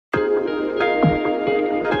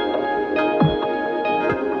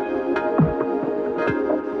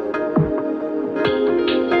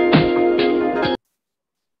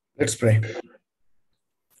Let's pray.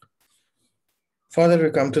 Father,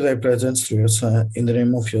 we come to thy presence through your Son, in the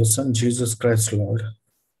name of your Son, Jesus Christ, Lord.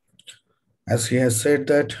 As he has said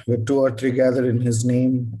that where two or three gather in his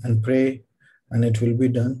name and pray, and it will be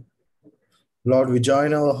done. Lord, we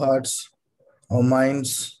join our hearts, our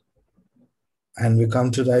minds, and we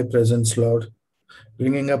come to thy presence, Lord,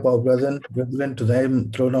 bringing up our brethren to thy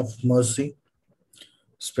throne of mercy.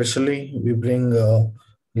 Especially, we bring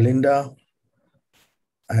Linda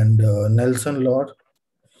and Nelson, Lord,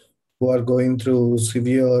 who are going through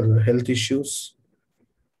severe health issues.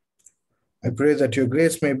 I pray that your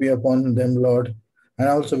grace may be upon them, Lord. And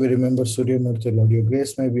also we remember Surya Murthy, Lord. Your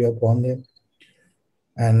grace may be upon them.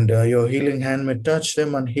 And your healing hand may touch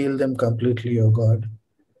them and heal them completely, O God.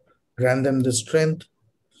 Grant them the strength.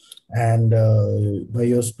 And by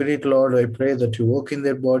your Spirit, Lord, I pray that you work in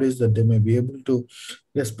their bodies, that they may be able to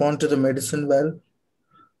respond to the medicine well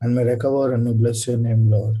and may recover and may bless your name,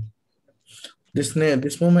 Lord. This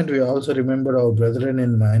moment, we also remember our brethren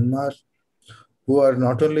in Myanmar who are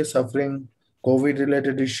not only suffering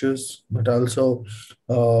COVID-related issues, but also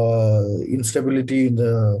instability in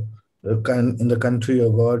the country,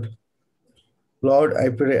 oh God. Lord, I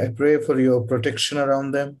pray for your protection around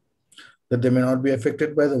them, that they may not be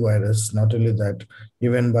affected by the virus. Not only that,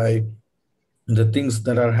 even by the things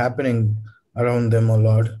that are happening around them, oh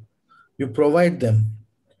Lord. You provide them,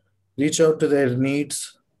 reach out to their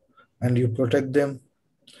needs, and you protect them,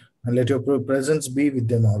 and let your presence be with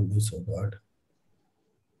them always, oh God.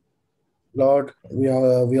 Lord, we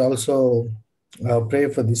also pray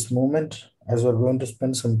for this moment as we're going to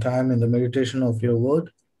spend some time in the meditation of your word.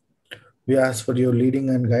 We ask for your leading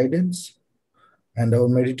and guidance, and our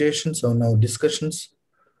meditations on our discussions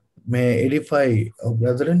may edify our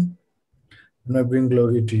brethren and may bring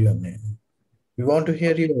glory to your name. We want to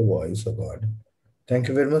hear your voice, O God. Thank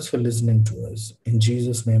you very much for listening to us. In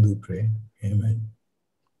Jesus' name we pray. Amen.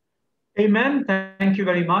 Amen. Thank you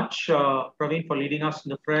very much, Praveen, for leading us in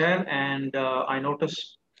the prayer. And I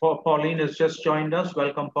noticed Pauline has just joined us.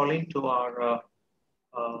 Welcome, Pauline, to our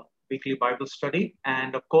weekly Bible study.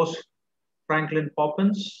 And of course, Franklin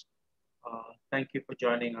Poppins, thank you for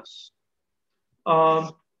joining us.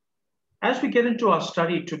 As we get into our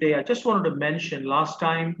study today, I just wanted to mention last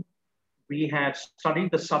time we had studied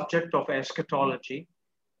the subject of eschatology,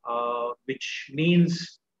 which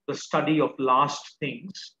means the study of last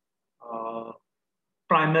things.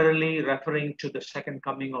 Primarily referring to the second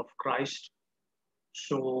coming of Christ.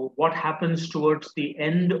 So what happens towards the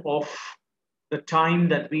end of the time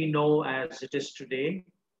that we know as it is today?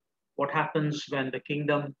 What happens when the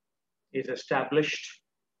kingdom is established?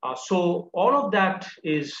 So all of that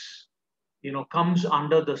is, comes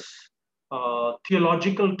under this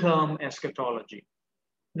theological term eschatology.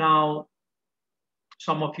 Now,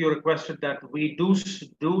 some of you requested that we do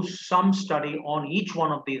some study on each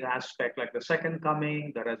one of these aspects, like the second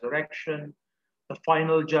coming, the resurrection, the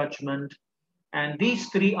final judgment. And these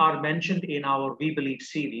three are mentioned in our We Believe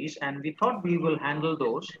series, and we thought we will handle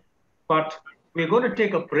those. But we're going to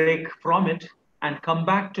take a break from it and come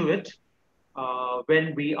back to it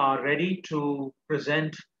when we are ready to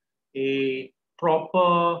present a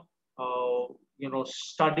proper,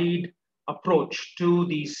 studied approach to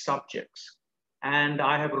these subjects. And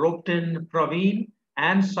I have roped in Praveen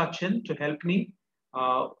and Sachin to help me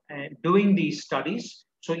doing these studies.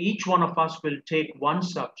 So each one of us will take one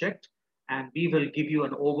subject and we will give you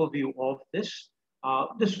an overview of this.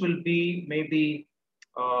 This will be maybe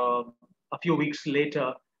a few weeks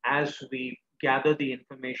later as we gather the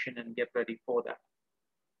information and get ready for that.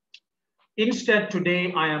 Instead,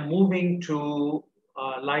 today I am moving to,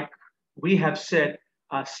 like we have said,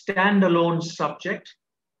 a standalone subject.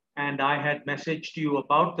 And I had messaged you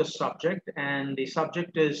about the subject, and the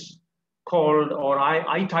subject is called, or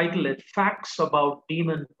I title it, Facts About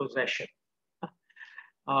Demon Possession.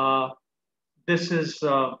 This is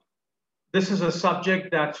a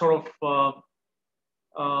subject that sort of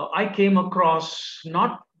I came across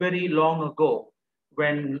not very long ago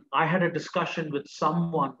when I had a discussion with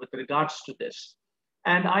someone with regards to this.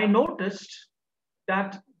 And I noticed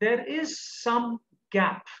that there is some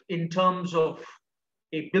gap in terms of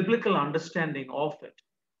a biblical understanding of it.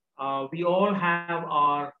 We all have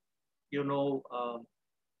our,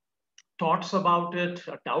 thoughts about it,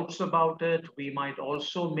 doubts about it. We might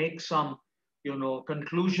also make some,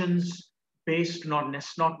 conclusions based not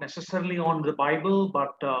necessarily on the Bible,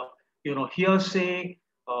 but hearsay,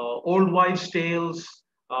 old wives' tales,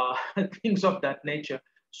 things of that nature.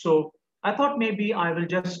 So I thought maybe I will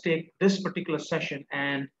just take this particular session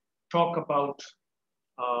and talk about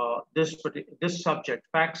this subject,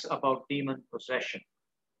 facts about demon possession.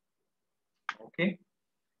 Okay,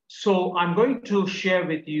 So I'm going to share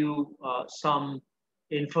with you some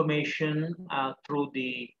information through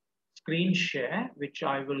the screen share, which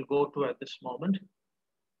I will go to at this moment.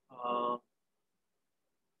 Uh,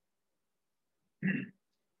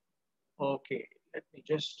 okay, let me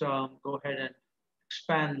just go ahead and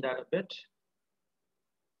expand that a bit.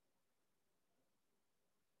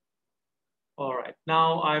 All right,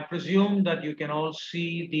 now I presume that you can all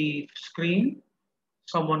see the screen.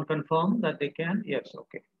 Someone confirm that they can? Yes,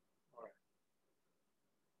 okay.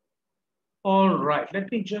 All right,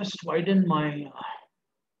 let me just widen my,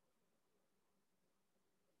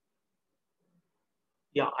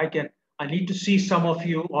 yeah, I can. I need to see some of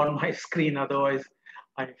you on my screen, otherwise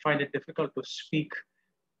I find it difficult to speak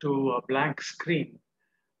to a blank screen.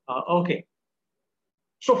 Okay,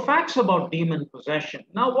 so facts about demon possession.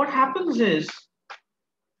 Now, what happens is,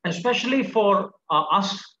 especially for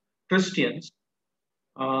us Christians,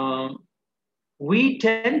 um, we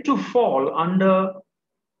tend to fall under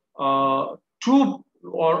two,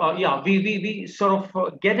 or yeah, we sort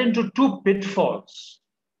of get into two pitfalls.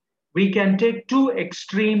 We can take two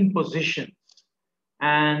extreme positions.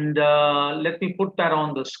 And let me put that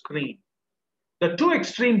on the screen. The two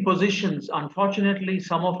extreme positions, unfortunately,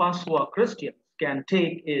 some of us who are Christians can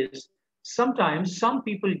take is sometimes some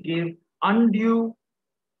people give undue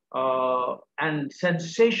and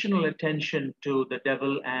sensational attention to the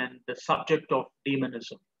devil and the subject of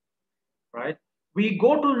demonism, right? We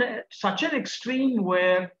go to such an extreme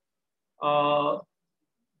where uh,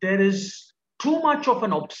 there is too much of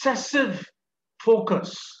an obsessive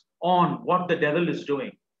focus on what the devil is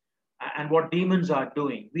doing and what demons are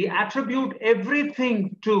doing. We attribute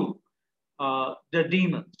everything to the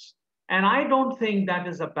demons. And I don't think that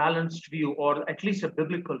is a balanced view, or at least a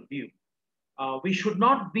biblical view. We should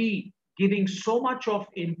not be giving so much of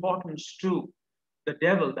importance to the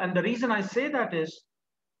devil. And the reason I say that is,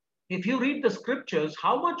 if you read the scriptures,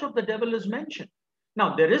 how much of the devil is mentioned?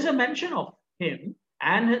 Now, there is a mention of him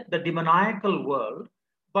and the demoniacal world,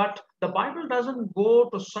 but the Bible doesn't go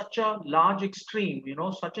to such a large extreme,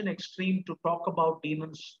 such an extreme to talk about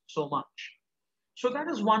demons so much. So that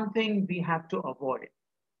is one thing we have to avoid.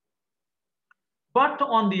 But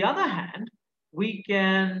on the other hand, we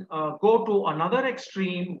can go to another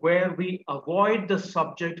extreme where we avoid the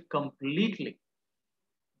subject completely,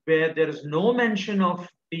 where there is no mention of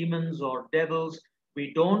demons or devils.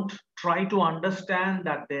 We don't try to understand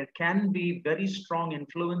that there can be very strong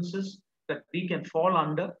influences that we can fall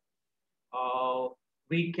under. Uh,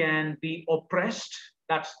 we can be oppressed.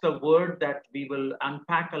 That's the word that we will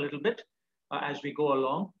unpack a little bit as we go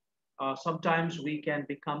along. Sometimes we can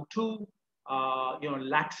become too,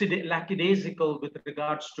 lackadaisical with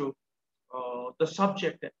regards to the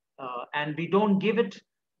subject, and we don't give it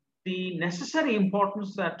the necessary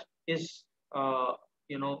importance that is,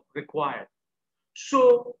 required.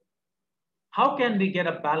 So, how can we get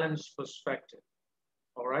a balanced perspective?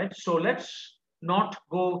 All right. So let's not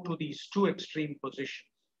go to these two extreme positions.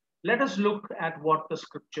 Let us look at what the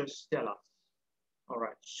scriptures tell us. All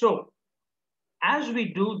right. So as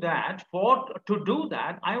we do that, to do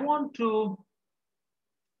that, I want to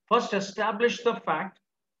first establish the fact,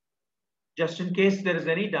 just in case there is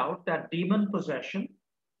any doubt, that demon possession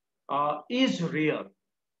is real.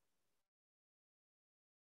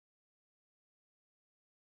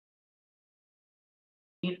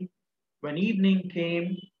 When evening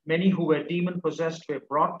came, many who were demon possessed were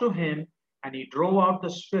brought to him, and he drove out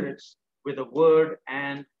the spirits with a word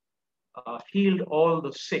and healed all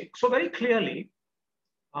the sick. So, very clearly,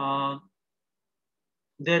 uh,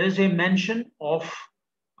 there is a mention of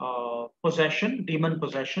possession, demon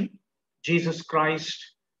possession. Jesus Christ,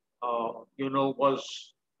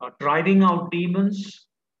 was driving out demons.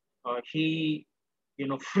 He,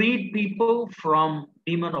 freed people from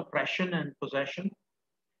demon oppression and possession.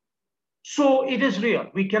 So it is real.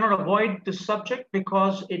 We cannot avoid this subject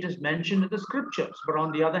because it is mentioned in the scriptures. But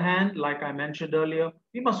on the other hand, like I mentioned earlier,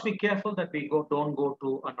 we must be careful that we don't go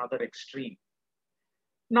to another extreme.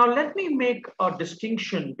 Now, let me make a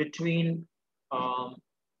distinction between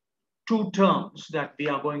two terms that we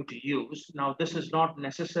are going to use. Now, this is not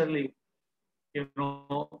necessarily,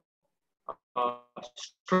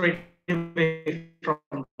 straight away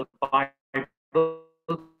from the Bible.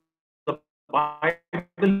 The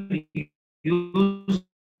Bible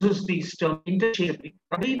uses these terms interchangeably,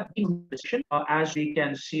 as we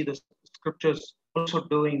can see the scriptures also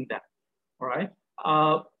doing that. All right.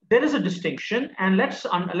 There is a distinction, and let's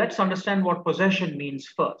understand what possession means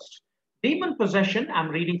first. Demon possession. I'm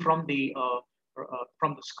reading from the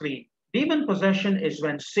screen. Demon possession is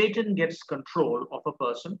when Satan gets control of a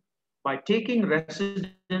person by taking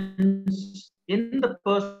residence in the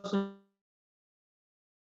person's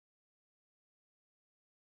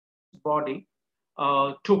body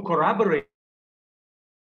to corroborate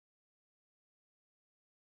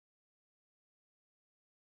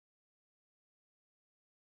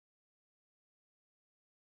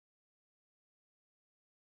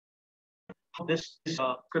this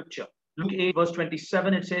scripture. Luke 8, verse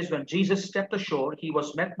 27, it says, when Jesus stepped ashore, he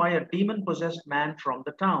was met by a demon possessed man from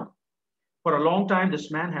the town. For a long time,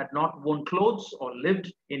 this man had not worn clothes or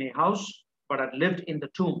lived in a house, but had lived in the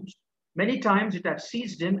tombs. Many times it had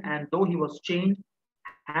seized him, and though he was chained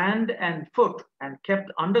hand and foot and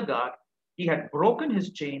kept under guard, he had broken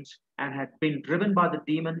his chains and had been driven by the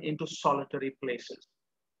demon into solitary places.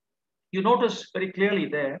 You notice very clearly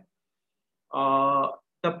there, uh,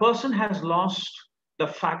 the person has lost the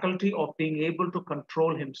faculty of being able to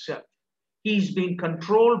control himself. He's being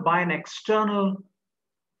controlled by an external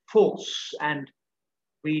force, and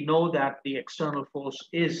we know that the external force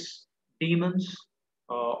is demons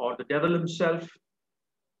or the devil himself.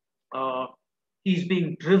 Uh, he's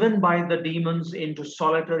being driven by the demons into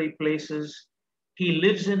solitary places. He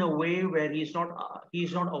lives in a way where he's not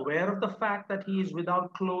aware of the fact that he is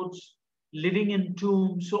without clothes, living in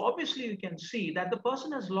tombs. So obviously you can see that the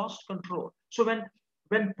person has lost control. So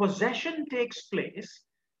when possession takes place,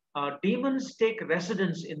 demons take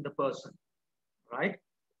residence in the person, right?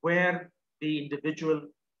 Where the individual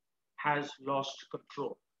has lost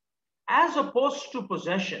control. As opposed to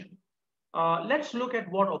possession, let's look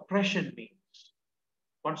at what oppression means.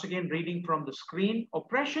 Once again, reading from the screen,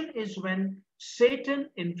 oppression is when Satan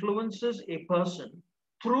influences a person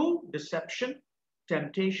through deception,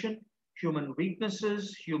 temptation, human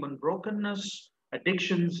weaknesses, human brokenness,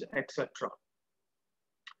 addictions, etc.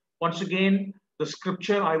 Once again, the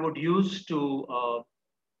scripture I would use to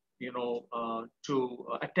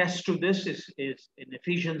attest to this is in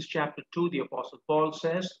Ephesians chapter 2, the Apostle Paul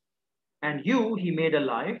says, and you he made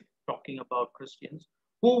alive, talking about Christians,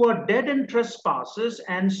 who were dead in trespasses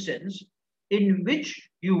and sins, in which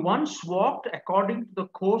you once walked according to the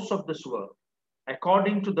course of this world,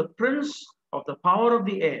 according to the prince of the power of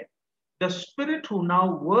the air, the spirit who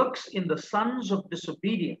now works in the sons of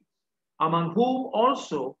disobedience, among whom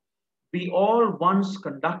also we all once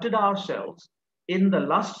conducted ourselves in the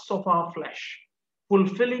lusts of our flesh,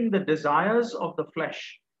 fulfilling the desires of the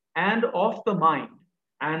flesh and of the mind,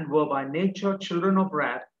 and were by nature children of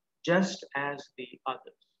wrath, just as the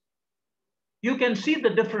others. You can see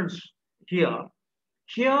the difference here.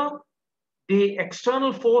 Here, the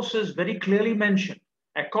external force is very clearly mentioned,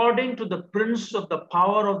 according to the prince of the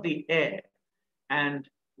power of the air. And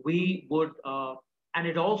we would, and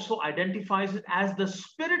it also identifies it as the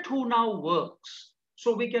spirit who now works.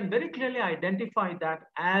 So we can very clearly identify that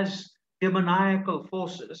as demoniacal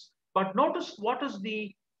forces. But notice what is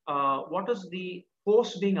the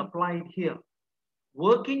force being applied here?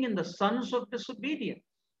 Working in the sons of disobedience,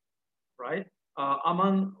 right?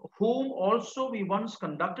 Among whom also we once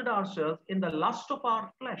conducted ourselves in the lust of our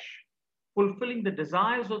flesh, fulfilling the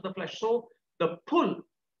desires of the flesh. So the pull,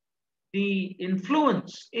 the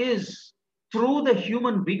influence is through the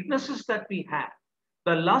human weaknesses that we have,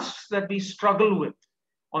 the lusts that we struggle with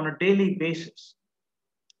on a daily basis,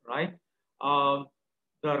 right? Uh,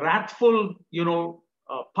 the wrathful,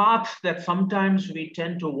 paths that sometimes we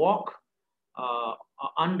tend to walk uh,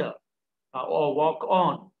 under or walk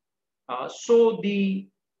on. So the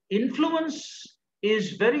influence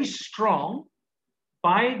is very strong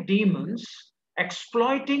by demons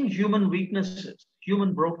exploiting human weaknesses,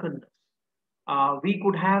 human brokenness. We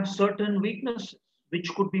could have certain weaknesses which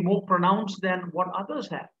could be more pronounced than what others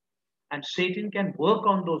have. And Satan can work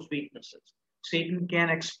on those weaknesses. Satan can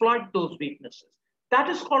exploit those weaknesses. That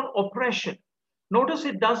is called oppression. Notice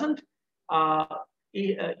uh,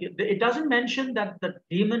 it doesn't mention that the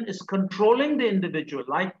demon is controlling the individual,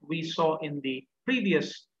 like we saw in the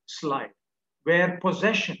previous slide, where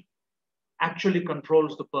possession actually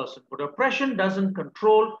controls the person. But oppression doesn't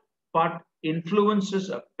control, but influences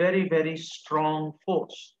a very, very strong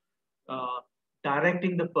force, uh,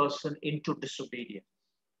 directing the person into disobedience.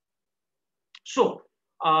 So,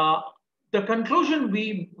 the conclusion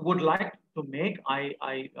we would like to make, I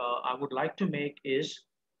would like to make is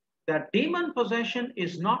that demon possession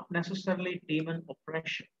is not necessarily demon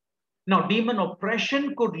oppression. Now, demon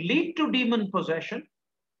oppression could lead to demon possession,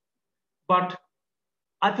 but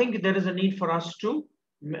I think there is a need for us to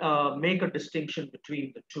make a distinction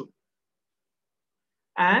between the two.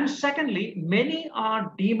 And secondly, many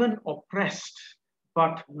are demon oppressed,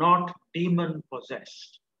 but not demon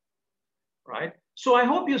possessed, right? So I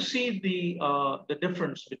hope you see the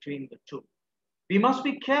difference between the two. We must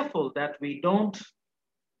be careful that we don't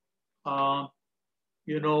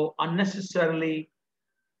unnecessarily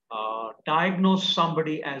diagnose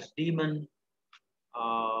somebody as demon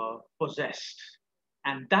possessed.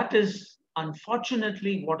 And that is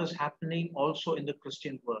unfortunately what is happening also in the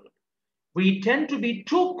Christian world. We tend to be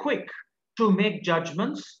too quick to make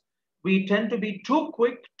judgments. We tend to be too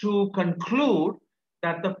quick to conclude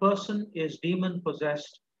that the person is demon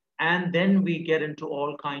possessed, and then we get into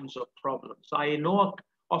all kinds of problems. I know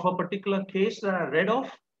of a particular case that I read of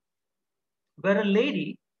where a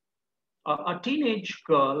lady, a teenage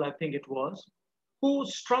girl, I think it was, who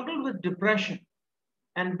struggled with depression.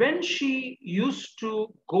 And when she used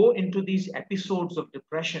to go into these episodes of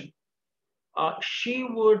depression, she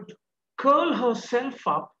would curl herself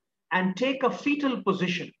up and take a fetal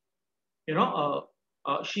position.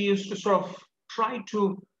 She used to sort of try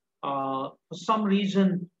to, for some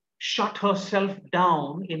reason, shut herself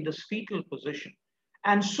down in this fetal position.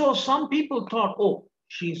 And so some people thought, oh,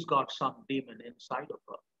 she's got some demon inside of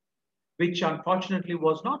her, which unfortunately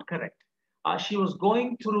was not correct. She was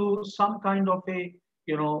going through some kind of a,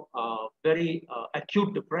 very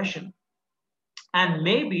acute depression, and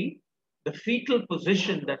maybe the fetal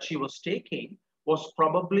position that she was taking was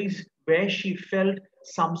probably where she felt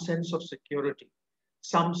some sense of security,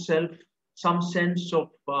 some self, some sense of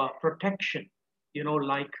protection,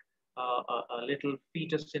 like a little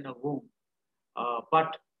fetus in a womb.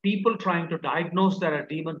 But people trying to diagnose that a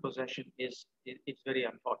demon possession it's very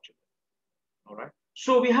unfortunate. All right.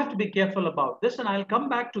 So we have to be careful about this, and I'll come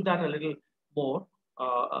back to that a little more,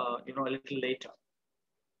 a little later.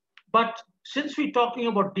 But since we're talking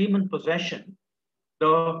about demon possession,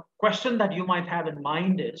 the question that you might have in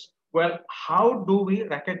mind is, well, how do we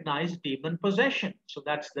recognize demon possession? So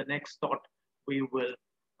that's the next thought we will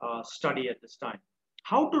study at this time.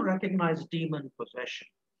 How to recognize demon possession?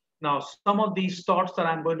 Now, some of these thoughts that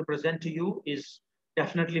I'm going to present to you is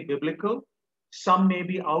definitely biblical. Some may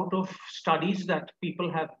be out of studies that people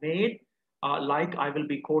have made, like I will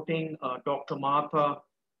be quoting Dr. Martha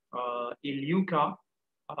Ilyuka.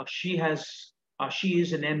 She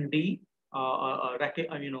is an MD, a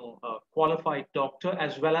qualified doctor,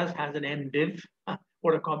 as well as has an MDiv.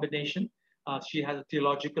 What a combination! She has a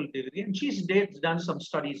theological degree, and she's done some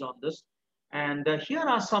studies on this. And here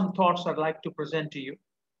are some thoughts I'd like to present to you,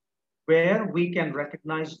 where we can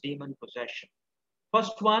recognize demon possession.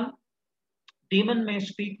 First one, demon may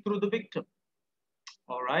speak through the victim.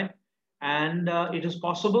 All right, and it is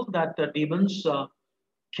possible that the demons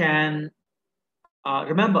can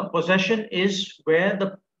remember, possession is where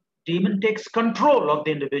the demon takes control of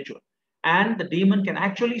the individual, and the demon can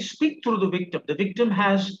actually speak through the victim. The victim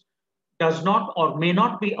does not or may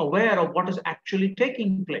not be aware of what is actually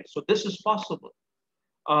taking place. So this is possible.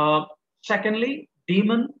 Secondly,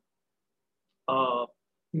 demon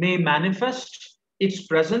may manifest its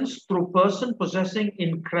presence through person possessing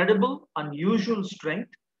incredible, unusual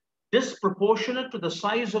strength, disproportionate to the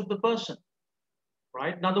size of the person.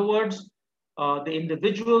 Right? In other words, the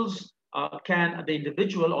individual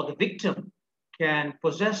or the victim can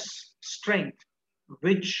possess strength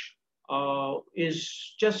which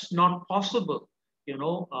is just not possible,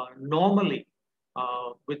 normally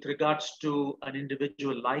with regards to an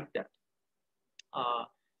individual like that.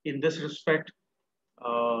 In this respect,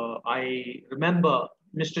 I remember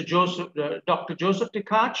Dr. Joseph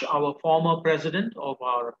Tkach, our former president of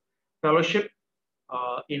our fellowship.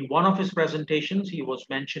 In one of his presentations, he was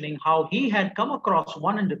mentioning how he had come across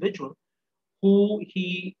one individual who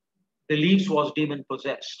he believes was demon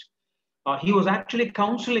possessed. He was actually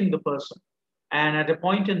counseling the person. And at a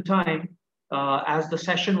point in time, as the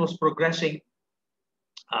session was progressing,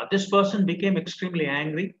 this person became extremely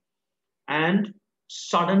angry and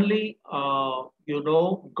suddenly,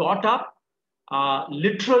 got up,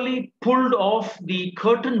 literally pulled off the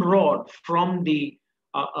curtain rod from the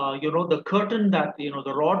curtain that,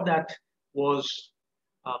 the rod that was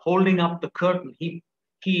holding up the curtain. He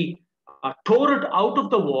tore it out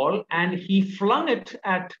of the wall and he flung it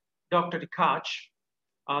at Dr. Tkach.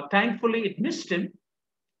 Thankfully, it missed him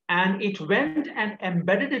and it went and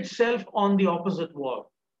embedded itself on the opposite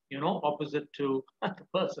wall, opposite to the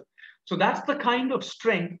person. So that's the kind of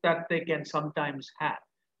strength that they can sometimes have,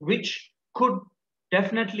 which could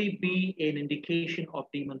definitely be an indication of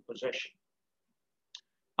demon possession.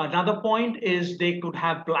 Another point is they could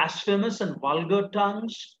have blasphemous and vulgar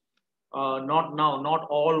tongues. Not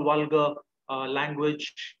all vulgar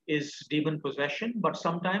language is demon possession, but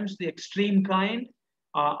sometimes the extreme kind,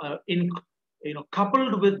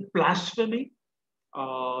 coupled with blasphemy,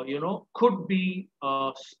 could be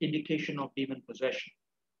indication of demon possession.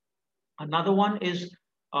 Another one is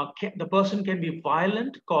the person can be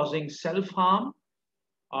violent, causing self-harm.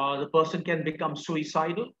 The person can become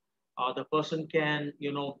suicidal. The person can,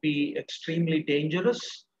 be extremely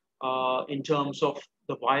dangerous in terms of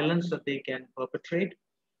the violence that they can perpetrate.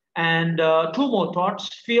 And two more thoughts: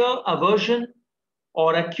 fear, aversion,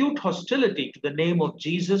 or acute hostility to the name of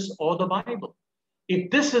Jesus or the Bible. If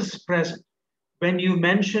this is present when you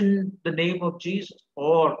mention the name of Jesus,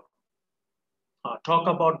 or talk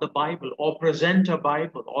about the Bible, or present a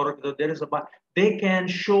Bible, or if there is a Bible, they can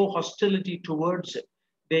show hostility towards it.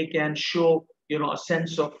 They can show, a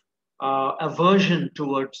sense of aversion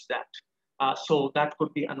towards that. So that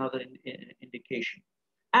could be another indication.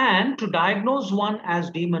 And to diagnose one as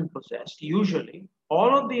demon possessed, usually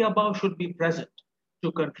all of the above should be present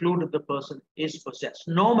to conclude that the person is possessed.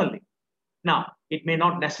 Normally, now, it may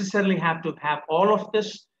not necessarily have to have all of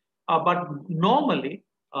this, but normally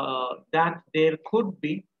that there could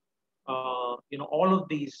be, all of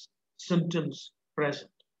these symptoms present.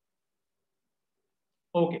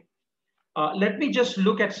 Okay, let me just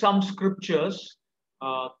look at some scriptures,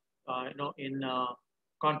 in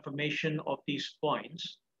confirmation of these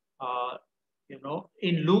points.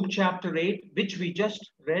 In Luke chapter 8, which we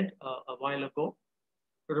just read a while ago.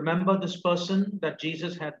 Remember this person that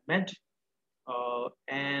Jesus had met,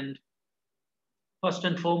 and first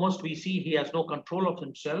and foremost, we see he has no control of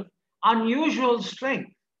himself. Unusual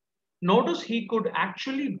strength. Notice he could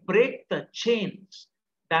actually break the chains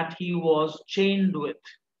that he was chained with,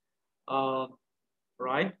 uh,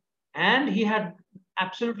 right? And he had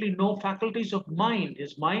absolutely no faculties of mind.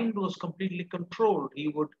 His mind was completely controlled. He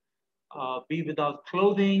would be without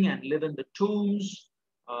clothing and live in the tombs.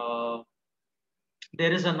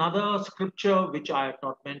 There is another scripture which I have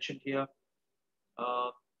not mentioned here,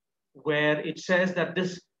 uh, where it says that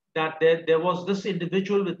there was this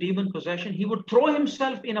individual with demon possession. He would throw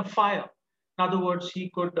himself in a fire. In other words, he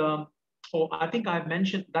could. I think I've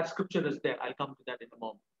mentioned that scripture is there. I'll come to that in a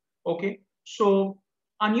moment. Okay, so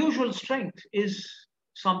unusual strength is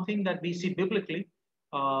something that we see biblically,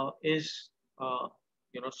 is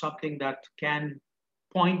something that can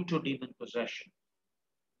point to demon possession.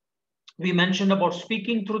 We mentioned about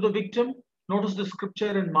speaking through the victim. Notice the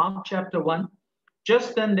scripture in Mark chapter 1.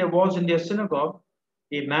 Just then there was in their synagogue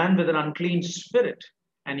a man with an unclean spirit,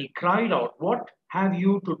 and he cried out, "What have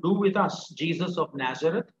you to do with us, Jesus of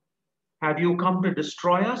Nazareth? Have you come to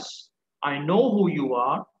destroy us? I know who you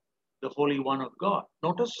are, the Holy One of God."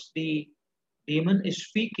 Notice the demon is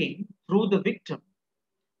speaking through the victim.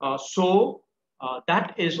 So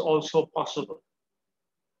that is also possible.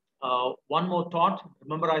 One more thought.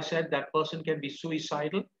 Remember, I said that person can be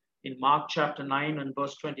suicidal. In Mark chapter 9 and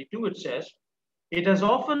verse 22, it says, "It has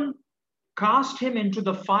often cast him into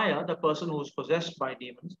the fire," the person who is possessed by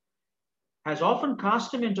demons, has often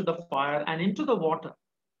cast him into the fire and into the water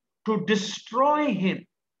to destroy him.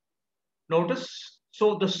 Notice,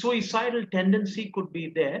 so the suicidal tendency could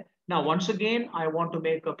be there. Now, once again, I want to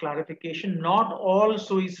make a clarification. Not all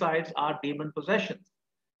suicides are demon possessions.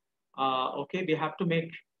 Okay, we have to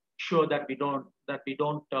make sure that we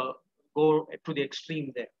don't go to the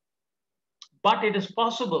extreme there. But it is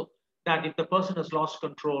possible that if the person has lost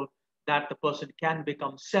control, that the person can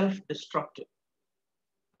become self-destructive.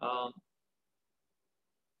 Um,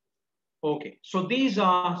 okay, so these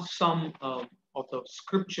are some of the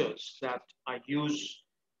scriptures that I use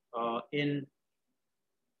in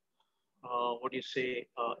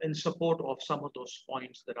in support of some of those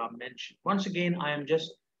points that are mentioned. Once again, I am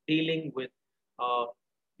just dealing with, uh,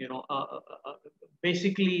 you know, uh, uh, uh,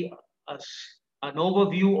 basically an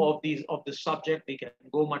overview of the subject. We can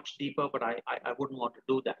go much deeper, but I wouldn't want to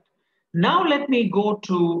do that. Now let me go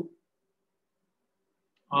to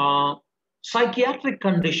uh, psychiatric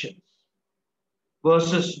conditions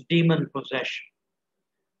versus demon possession.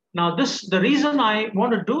 Now, the reason I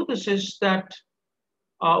want to do this is that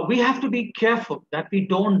we have to be careful that we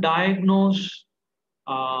don't diagnose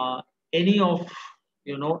uh, anything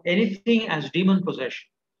as demon possession.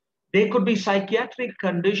 They could be psychiatric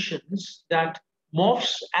conditions that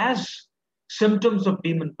morphs as symptoms of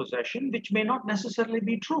demon possession, which may not necessarily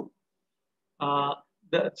be true. Uh,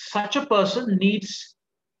 Such a person needs,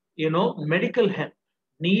 medical help,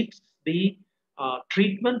 needs the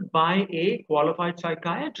treatment by a qualified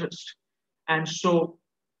psychiatrist. And so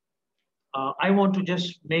I want to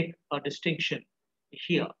just make a distinction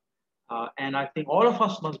here. And I think all of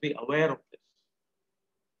us must be aware of this.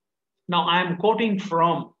 Now, I am quoting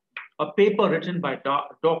from a paper written by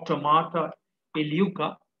Dr. Martha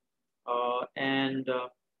Iliuka. And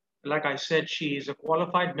like I said, she is a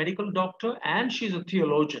qualified medical doctor and she's a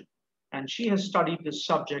theologian. And she has studied this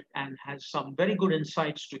subject and has some very good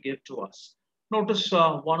insights to give to us. Notice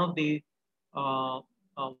one of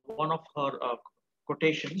her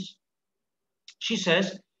quotations. She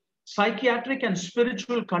says, psychiatric and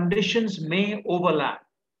spiritual conditions may overlap.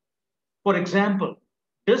 For example,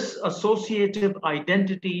 dissociative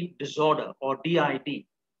identity disorder or DID,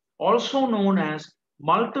 also known as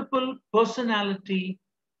multiple personality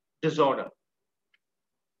disorder,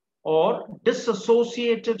 or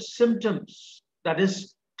dissociative symptoms, that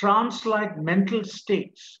is, trance-like mental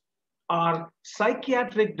states, are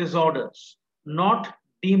psychiatric disorders, not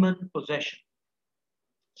demon possession.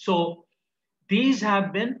 So these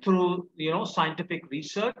have been through scientific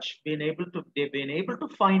research they've been able to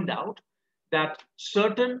find out that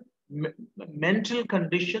certain mental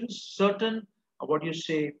conditions, certain what you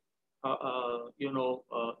say,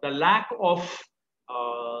 the lack of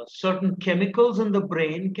certain chemicals in the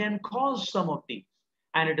brain can cause some of these,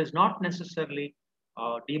 and it is not necessarily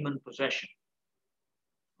demon possession.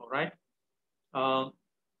 All right. Uh,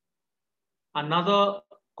 Another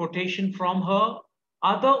quotation from her: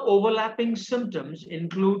 other overlapping symptoms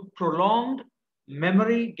include prolonged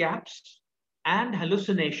memory gaps and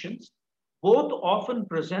hallucinations, both often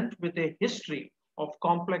present with a history of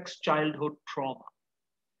complex childhood trauma.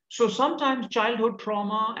 So sometimes childhood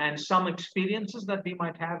trauma and some experiences that we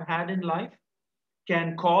might have had in life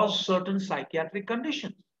can cause certain psychiatric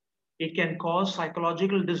conditions. It can cause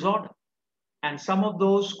psychological disorder, and some of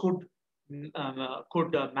those could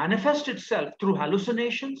manifest itself through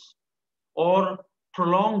hallucinations or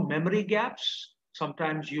prolonged memory gaps.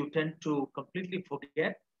 Sometimes you tend to completely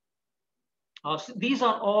forget. So these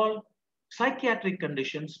are all psychiatric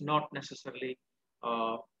conditions, not necessarily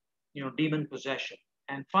demon possession.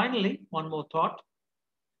 And finally, one more thought: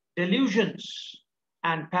 delusions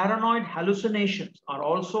and paranoid hallucinations are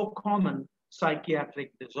also common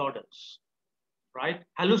psychiatric disorders, right?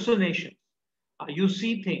 Hallucinations. You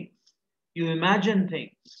see things, you imagine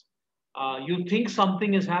things, you think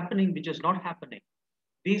something is happening which is not happening.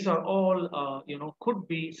 These are all, could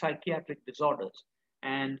be psychiatric disorders.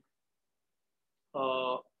 And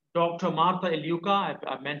uh, Dr. Martha Eliuka,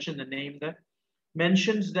 I mentioned the name there,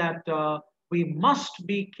 mentions that we must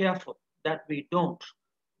be careful that we don't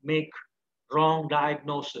make wrong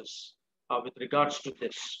diagnosis with regards to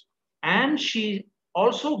this. And she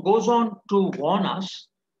also goes on to warn us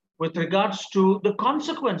with regards to the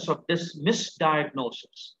consequence of this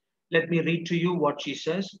misdiagnosis. Let me read to you what she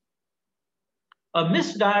says. A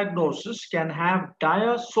misdiagnosis can have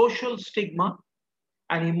dire social stigma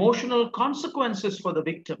and emotional consequences for the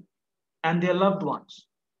victim and their loved ones.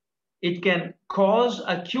 It can cause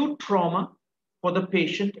acute trauma for the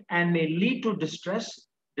patient and may lead to distress,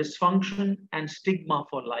 dysfunction, and stigma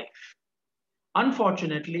for life.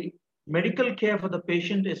 Unfortunately, medical care for the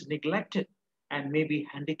patient is neglected and may be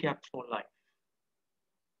handicapped for life.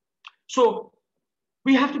 So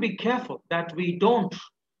we have to be careful that we don't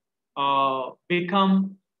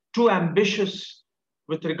become too ambitious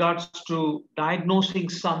with regards to diagnosing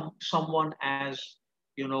someone as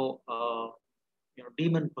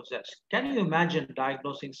demon possessed. Can you imagine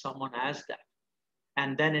diagnosing someone as that,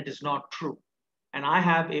 and then it is not true? And I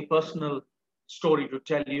have a personal story to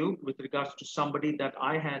tell you with regards to somebody that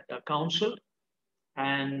I had counseled,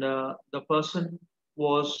 and the person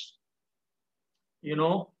was,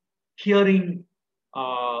 hearing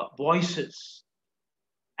voices,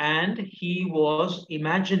 and he was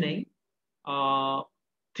imagining uh,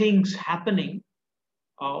 things happening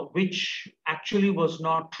which actually was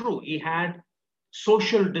not true. He had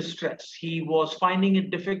social distress. He was finding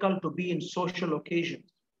it difficult to be in social occasions,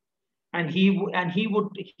 and he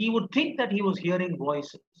would think that he was hearing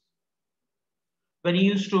voices when he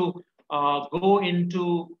used to go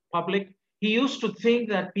into public. He used to think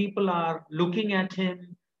that people are looking at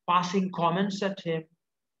him, passing comments at him,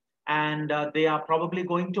 and they are probably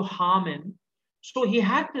going to harm him. So he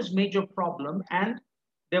had this major problem, and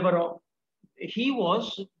there were he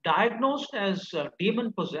was diagnosed as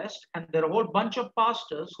demon possessed, and there are a whole bunch of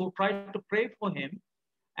pastors who tried to pray for him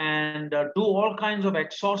and do all kinds of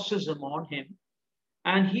exorcism on him,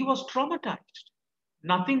 and he was traumatized.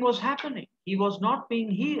 Nothing was happening. He was not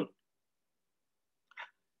being healed.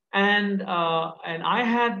 And I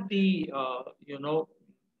had he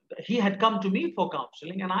had come to me for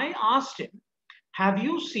counseling, and I asked him, have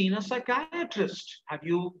you seen a psychiatrist? Have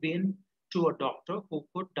you been to a doctor who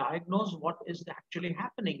could diagnose what is actually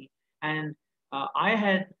happening? And I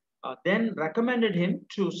had then recommended him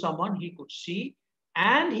to someone he could see,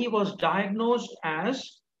 and he was diagnosed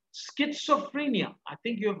as schizophrenia. I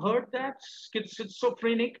think you've heard that,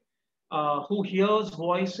 schizophrenic, who hears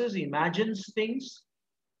voices, imagines things,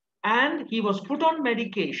 and he was put on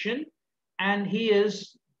medication, and he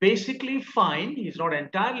is basically fine. He's not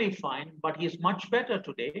entirely fine, but he is much better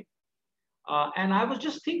today. And I was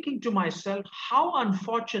just thinking to myself, how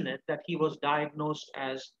unfortunate that he was diagnosed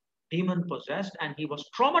as demon possessed and he was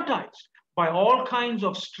traumatized by all kinds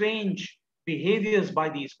of strange behaviors by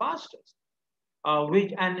these pastors,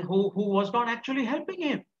 who was not actually helping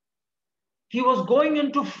him. He was going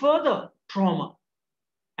into further trauma.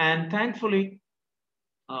 And thankfully,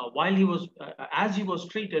 while he was, as he was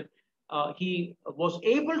treated, he was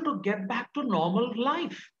able to get back to normal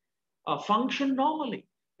life, function normally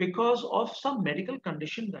because of some medical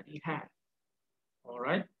condition that he had. All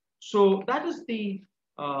right. So that is the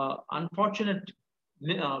unfortunate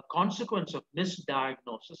consequence of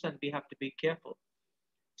misdiagnosis, and we have to be careful.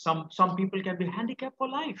 Some people can be handicapped for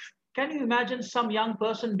life. Can you imagine some young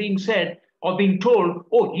person being said or being told,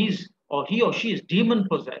 "Oh, he or she is demon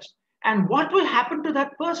possessed," and what will happen to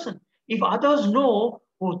that person if others know,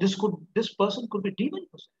 "Oh, this person could be demon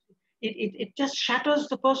possessed." It just shatters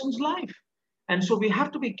the person's life, and so we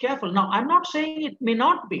have to be careful. Now, I'm not saying it may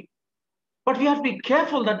not be, but we have to be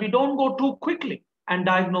careful that we don't go too quickly and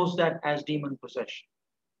diagnose that as demon possession.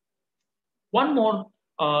 One more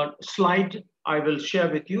slide I will share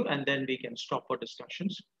with you, and then we can stop for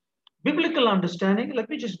discussions. Biblical understanding. Let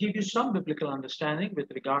me just give you some biblical understanding with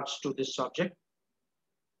regards to this subject.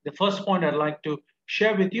 The first point I'd like to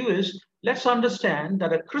share with you is, let's understand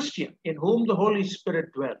that a Christian in whom the Holy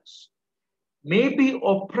Spirit dwells may be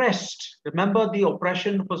oppressed. Remember the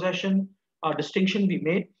oppression possession distinction we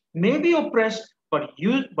made? May be oppressed, but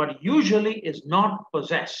usually is not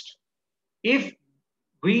possessed. If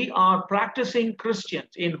we are practicing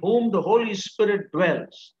Christians in whom the Holy Spirit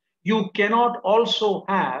dwells, you cannot also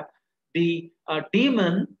have the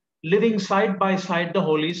demon living side by side the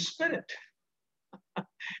Holy Spirit.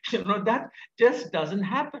 That just doesn't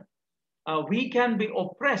happen. We can be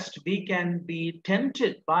oppressed, we can be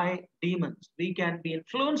tempted by demons, we can be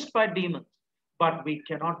influenced by demons, but we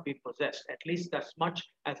cannot be possessed. At least as much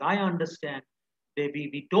as I understand,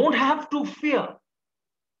 we don't have to fear.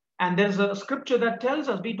 And there's a scripture that tells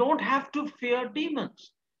us we don't have to fear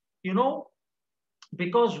demons, you know,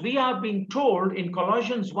 because we are being told in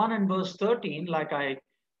Colossians 1 and verse 13, like I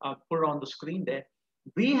put on the screen there,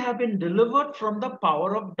 we have been delivered from the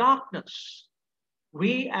power of darkness.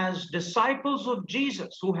 We as disciples of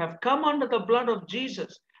Jesus who have come under the blood of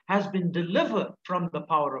Jesus has been delivered from the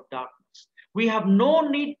power of darkness. We have no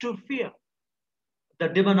need to fear the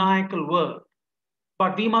demoniacal world,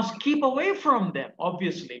 but we must keep away from them.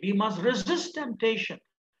 Obviously, we must resist temptation,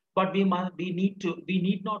 but we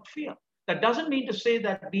need not fear. That doesn't mean to say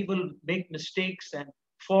that we will make mistakes and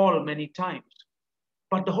fall many times,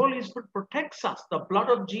 but the Holy Spirit protects us. The blood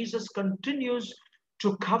of Jesus continues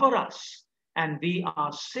to cover us, and we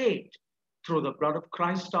are saved through the blood of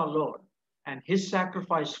Christ our Lord and his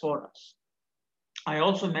sacrifice for us. I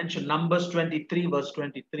also mentioned Numbers 23, verse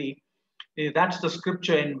 23. That's the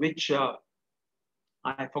scripture in which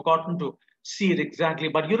I've forgotten to see it exactly,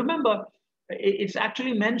 but you remember, it's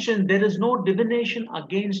actually mentioned there is no divination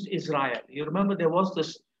against Israel. You remember there was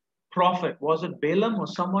this prophet, was it Balaam or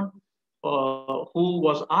someone, who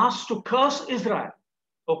was asked to curse Israel,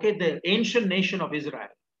 okay, the ancient nation of Israel.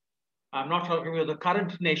 I'm not talking about the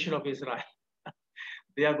current nation of Israel.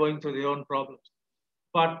 They are going through their own problems.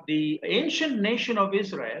 But the ancient nation of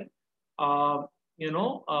Israel, uh, you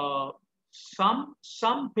know, uh,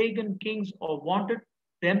 some pagan kings wanted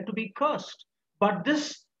them to be cursed. But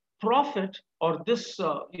this prophet or this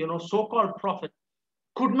so-called prophet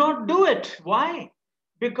could not do it. Why?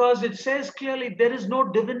 Because it says clearly there is no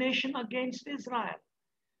divination against Israel.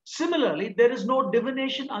 Similarly, there is no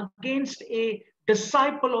divination against a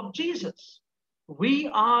disciple of Jesus. We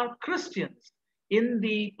are Christians in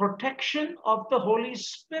the protection of the Holy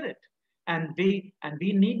Spirit, and we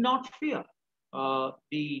need not fear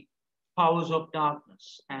the powers of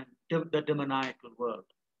darkness and the demoniacal world.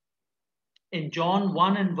 In John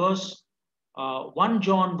 1 and verse 1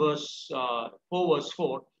 John verse 4 verse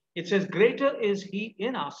 4, it says, "Greater is he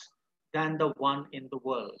in us than the one in the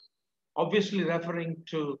world." Obviously referring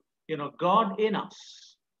to God in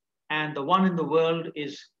us, and the one in the world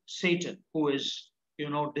is Satan, who is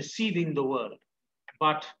deceiving the world.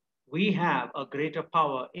 But we have a greater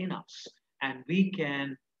power in us, and we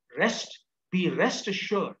can rest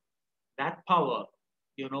assured that power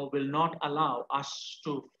will not allow us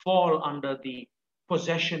to fall under the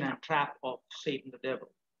possession and trap of Satan the devil.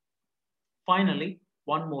 Finally,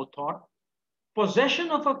 one more thought. Possession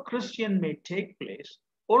of a Christian may take place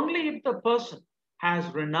only if the person has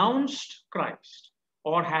renounced Christ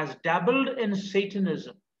or has dabbled in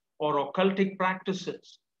Satanism or occultic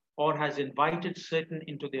practices or has invited Satan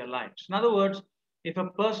into their lives. In other words, if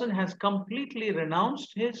a person has completely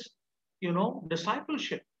renounced his,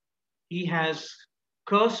 discipleship, he has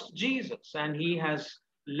cursed Jesus and he has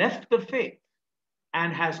left the faith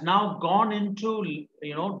and has now gone into,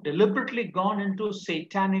 deliberately gone into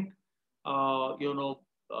satanic,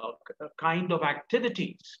 kind of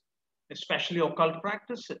activities, especially occult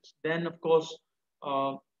practices, then of course,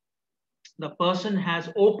 uh, the person has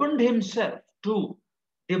opened himself to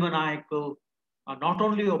demoniacal, not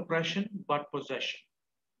only oppression, but possession.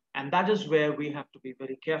 And that is where we have to be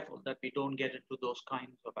very careful that we don't get into those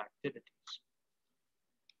kinds of activities.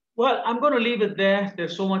 Well, I'm going to leave it there.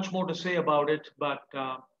 There's so much more to say about it, but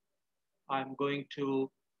I'm going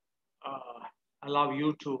to uh, allow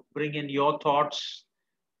you to bring in your thoughts.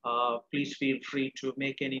 Please feel free to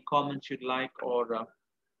make any comments you'd like or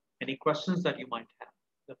any questions that you might have.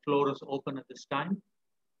 The floor is open at this time.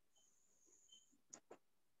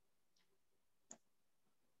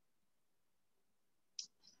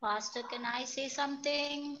 Pastor, can I say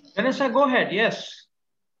something? Vanessa, go ahead. Yes.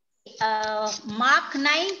 Mark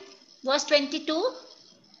 9, verse 22.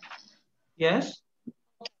 Yes.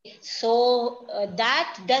 So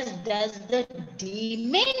that does the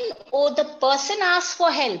demon or the person ask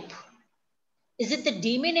for help? Is it the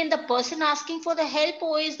demon and the person asking for the help,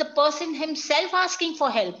 or is the person himself asking for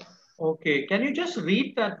help? Okay. Can you just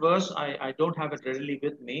read that verse? I don't have it readily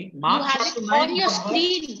with me. You Mark have it chapter 9. on your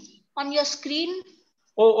screen. On your screen.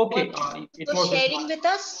 Oh, okay. It You're was sharing with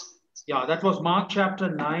us. Yeah, that was Mark chapter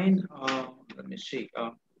 9. Let me see.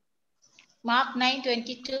 Mark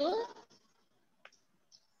 9:22.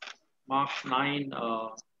 Mark 9.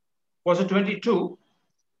 Was it 22?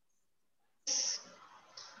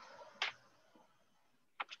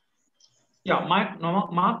 Yeah, Mark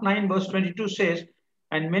 9 verse 22 says,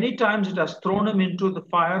 and many times it has thrown him into the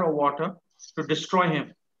fire or water to destroy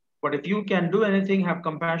him. But if you can do anything, have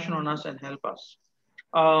compassion on us and help us.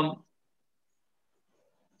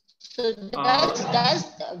 So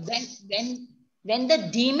does when the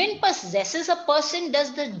demon possesses a person,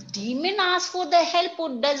 does the demon ask for the help,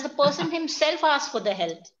 or does the person himself ask for the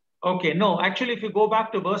help? Okay, no, actually, if you go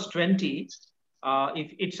back to verse 20,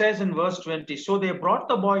 if it says in verse 20, so they brought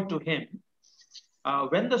the boy to him.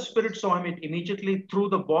 When the spirit saw him, it immediately threw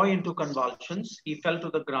the boy into convulsions. He fell to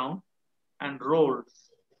the ground and rolled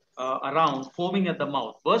around, foaming at the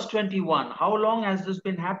mouth. Verse 21, how long has this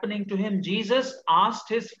been happening to him? Jesus asked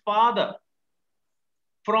his father.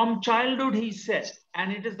 From childhood, he said,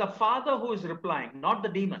 and it is the father who is replying, not the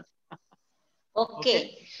demon.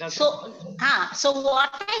 Okay. So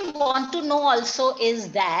what I want to know also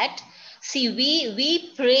is that, see,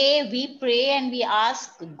 we pray and we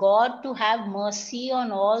ask God to have mercy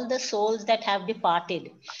on all the souls that have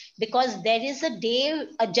departed, because there is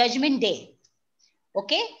a judgment day.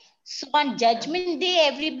 Okay. So on judgment day,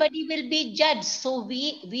 everybody will be judged. So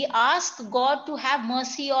we ask God to have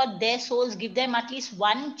mercy on their souls, give them at least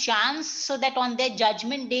one chance, so that on their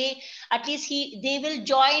judgment day, at least they will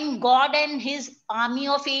join God and his army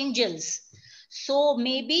of angels. So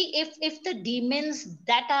maybe if the demons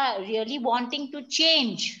that are really wanting to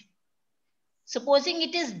change, supposing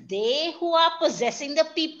it is they who are possessing the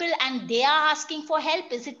people and they are asking for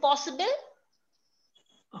help, is it possible?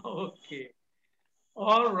 Okay.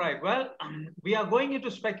 All right. Well, we are going into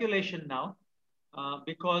speculation now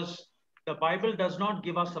because the Bible does not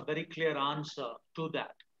give us a very clear answer to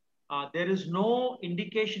that. There is no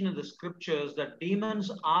indication in the scriptures that demons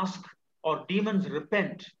ask or demons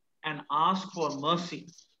repent and ask for mercy.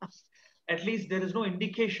 At least there is no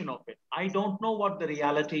indication of it. I don't know what the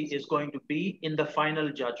reality is going to be in the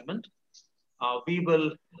final judgment. We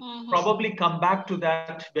will probably come back to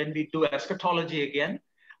that when we do eschatology again.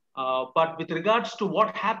 But with regards to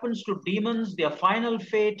what happens to demons, their final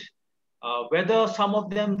fate, whether some of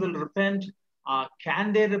them will repent,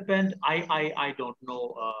 can they repent? I don't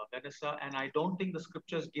know, Vanessa, and I don't think the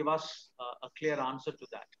scriptures give us a clear answer to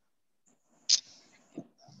that.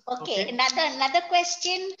 Okay. Another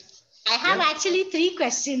question. I have actually 3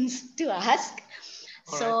 questions to ask.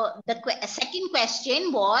 So the second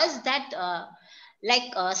question was that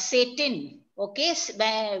Satan, okay,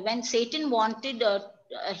 when Satan wanted,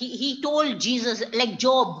 he told Jesus, like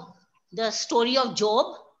Job, the story of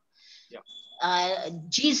Job.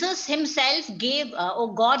 Jesus himself gave,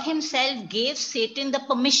 or God himself gave Satan the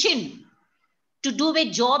permission to do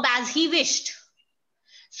with Job as he wished.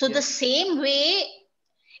 So the same way,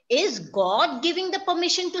 is God giving the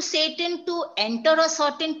permission to Satan to enter a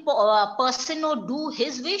certain person or do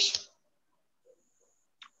his wish?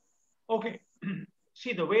 Okay.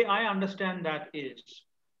 See, the way I understand that is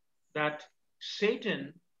that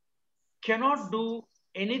Satan cannot do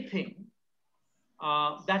anything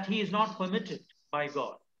that he is not permitted by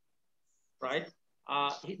God, right?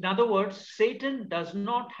 In other words, Satan does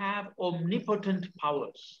not have omnipotent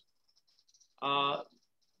powers.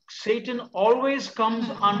 Satan always comes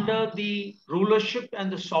under the rulership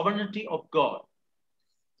and the sovereignty of God.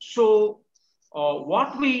 So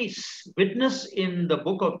what we witness in the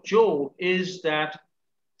book of Job is that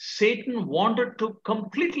Satan wanted to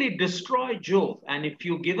completely destroy Job. And if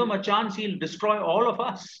you give him a chance, he'll destroy all of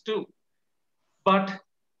us too. But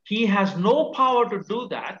he has no power to do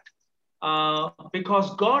that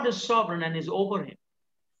because God is sovereign and is over him.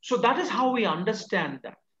 So that is how we understand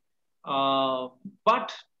that.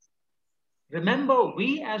 But remember,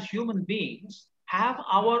 we as human beings have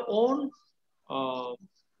our own,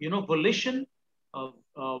 volition.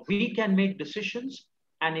 We can make decisions.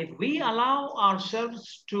 And if we allow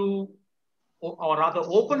ourselves to, or rather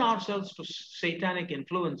open ourselves to satanic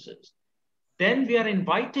influences, then we are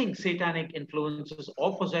inviting satanic influences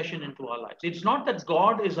or possession into our lives. It's not that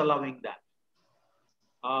God is allowing that.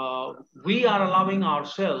 We are allowing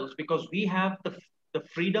ourselves because we have the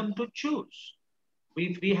freedom to choose.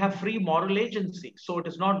 We have free moral agency. So it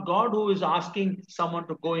is not God who is asking someone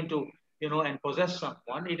to go into, and possess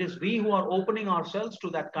someone. It is we who are opening ourselves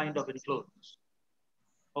to that kind of influence.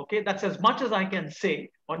 Okay, that's as much as I can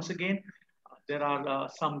say. Once again, there are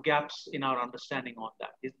some gaps in our understanding on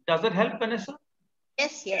that. Does that help, Vanessa?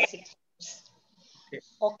 Yes, yes, yes.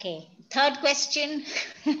 Okay. Third question.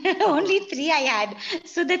 Only 3 I had.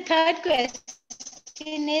 So the third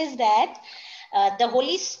question is that the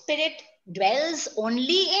Holy Spirit dwells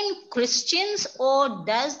only in Christians, or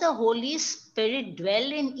does the Holy Spirit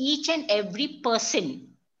dwell in each and every person?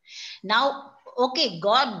 Now, okay,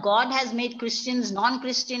 God has made Christians,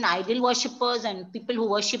 non-Christian, idol worshippers, and people who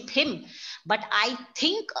worship him. But I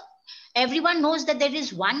think everyone knows that there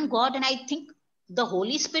is one God, and I think the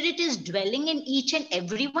Holy Spirit is dwelling in each and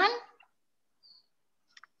everyone.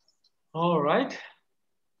 All right.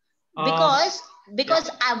 Because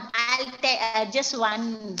I'll tell just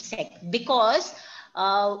one sec. Because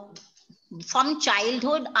from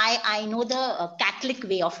childhood, I know the Catholic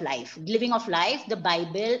way of life, living of life, the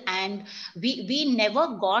Bible, and we never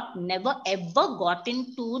ever got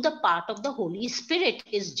into the part of the Holy Spirit.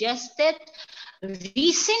 It's just that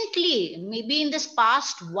recently, maybe in this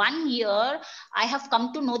past 1 year, I have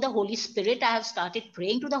come to know the Holy Spirit. I have started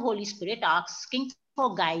praying to the Holy Spirit, asking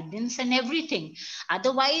for guidance and everything.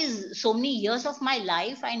 Otherwise, so many years of my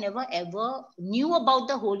life, I never ever knew about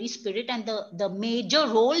the Holy Spirit and the major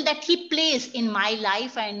role that he plays in my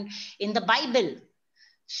life and in the Bible.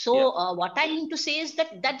 So what I mean to say is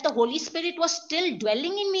that the Holy Spirit was still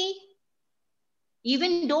dwelling in me,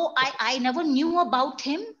 even though I never knew about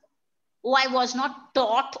him. Oh, I was not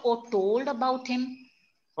taught or told about him.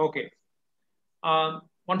 Okay.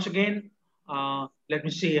 Once again, let me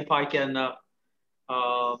see if I can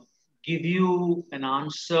give you an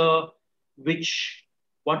answer which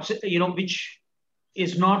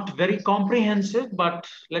is not very comprehensive, but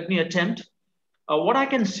let me attempt. What I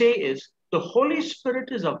can say is the Holy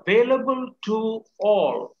Spirit is available to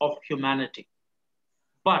all of humanity,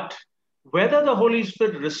 but whether the Holy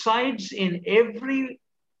Spirit resides in every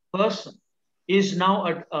person is now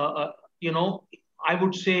I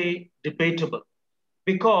would say debatable,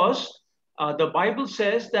 because the Bible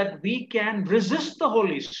says that we can resist the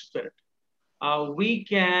Holy Spirit. We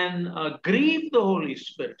can grieve the Holy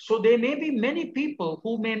Spirit. So there may be many people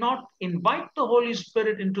who may not invite the Holy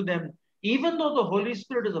Spirit into them, even though the Holy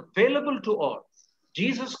Spirit is available to all.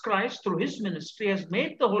 Jesus Christ, through his ministry, has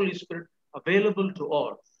made the Holy Spirit available to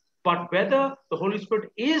all. But whether the Holy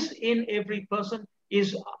Spirit is in every person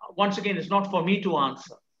is, once again, is not for me to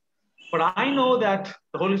answer. But I know that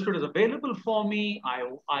the Holy Spirit is available for me.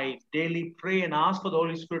 I daily pray and ask for the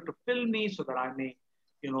Holy Spirit to fill me so that I may,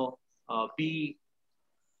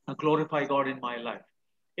 glorify God in my life.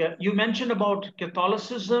 You mentioned about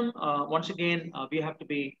Catholicism. Once again, we have to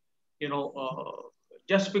be,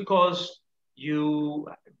 just because you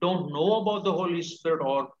don't know about the Holy Spirit,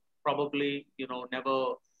 or probably,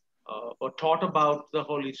 never were taught about the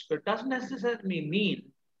Holy Spirit, doesn't necessarily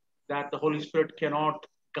mean that the Holy Spirit cannot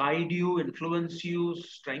guide you, influence you,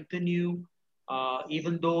 strengthen you,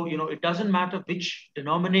 even though, it doesn't matter which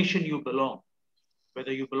denomination you belong,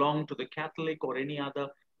 whether you belong to the Catholic or any other.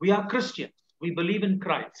 We are Christians. We believe in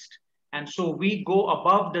Christ. And so we go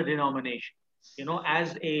above the denomination.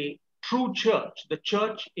 As a true church, the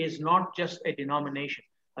church is not just a denomination.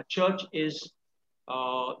 A church is,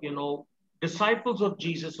 disciples of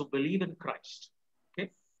Jesus who believe in Christ. Okay.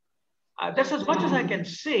 That's as much as I can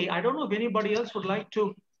say. I don't know if anybody else would like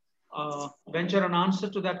to venture an answer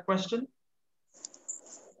to that question.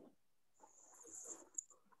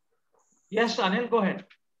 Yes, Anil, go ahead.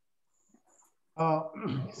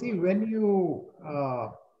 See, when you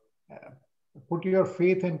put your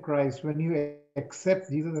faith in Christ, when you accept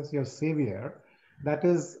Jesus as your Savior, that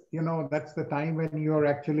is, that's the time when you're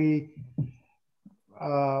actually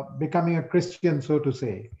becoming a Christian, so to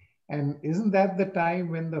say. And isn't that the time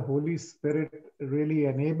when the Holy Spirit really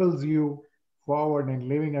enables you forward in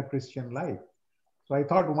living a Christian life? So I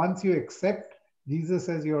thought once you accept Jesus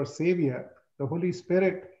as your Savior, the Holy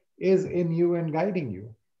Spirit is in you and guiding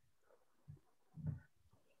you.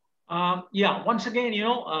 Yeah, once again,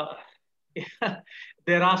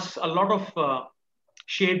 there are a lot of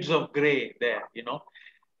shades of gray there,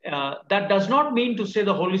 that does not mean to say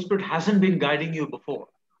the Holy Spirit hasn't been guiding you before.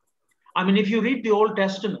 I mean, if you read the Old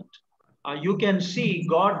Testament, you can see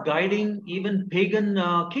God guiding even pagan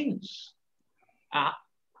kings.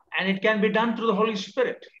 And it can be done through the Holy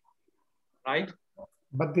Spirit, right?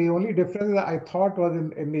 But the only difference I thought was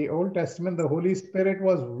in the Old Testament, the Holy Spirit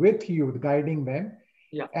was with you, guiding them.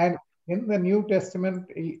 Yeah. And in the New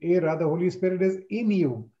Testament era, the Holy Spirit is in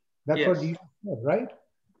you. That's what Jesus said, right?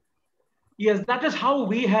 Yes, that is how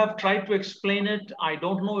we have tried to explain it. I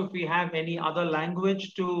don't know if we have any other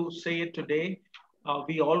language to say it today.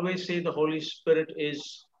 We always say the Holy Spirit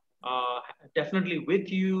is definitely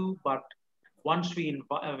with you, but once we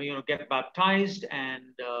get baptized and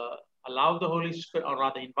allow the Holy Spirit, or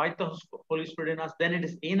rather invite the Holy Spirit in us, then it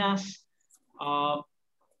is in us.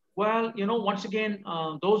 Well, once again,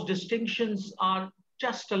 those distinctions are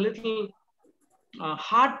just a little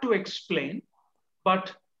hard to explain,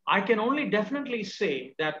 but I can only definitely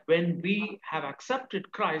say that when we have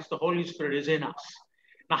accepted Christ, the Holy Spirit is in us.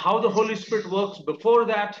 Now, how the Holy Spirit works before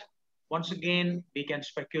that, once again, we can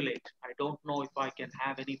speculate. I don't know if I can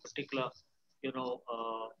have any particular,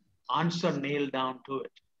 answer nailed down to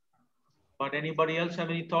it. But anybody else have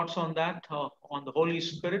any thoughts on that, on the Holy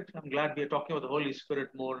Spirit? I'm glad we are talking about the Holy Spirit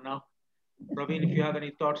more now. Praveen, if you have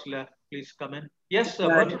any thoughts, please come in. Yes,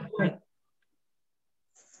 Bertrand, go ahead.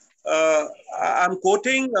 I'm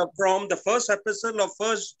quoting from the first epistle of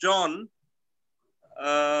First John,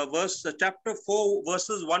 chapter 4,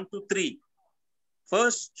 verses 1 to 3.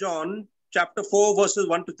 First John, chapter 4, verses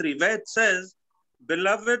 1 to 3, where it says,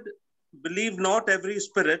 "Beloved, believe not every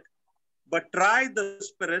spirit, but try the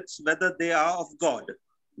spirits whether they are of God,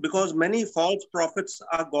 because many false prophets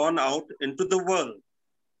are gone out into the world.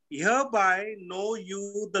 Hereby know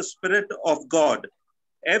you the Spirit of God.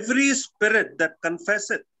 Every spirit that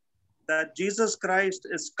confesseth that Jesus Christ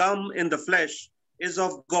is come in the flesh is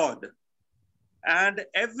of God. And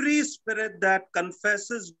every spirit that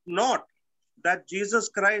confesses not that Jesus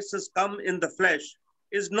Christ is come in the flesh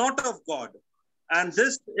is not of God. And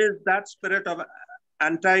this is that spirit of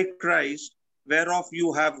Antichrist, whereof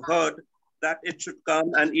you have heard that it should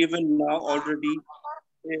come, and even now already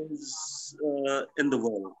is in the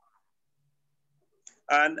world."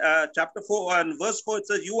 And chapter 4 and verse 4, it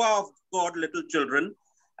says, "You are of God, little children,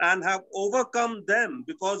 and have overcome them,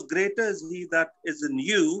 because greater is he that is in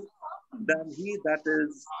you than he that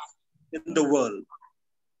is in the world."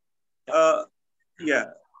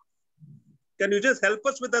 Yeah. Can you just help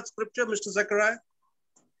us with that scripture, Mr. Zachariah?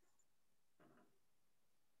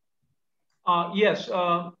 Yes.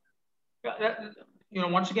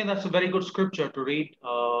 Once again, that's a very good scripture to read.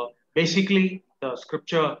 Basically, the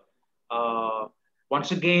scripture,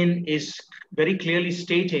 once again, is very clearly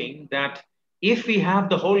stating that if we have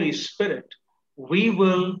the Holy Spirit, we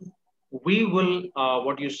will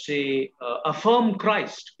affirm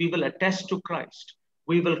Christ. We will attest to Christ.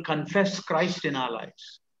 We will confess Christ in our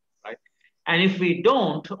lives, right? And if we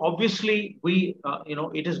don't, obviously,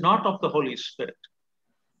 it is not of the Holy Spirit.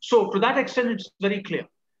 So to that extent, it's very clear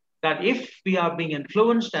that if we are being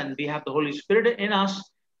influenced and we have the Holy Spirit in us,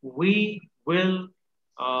 we will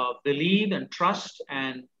believe and trust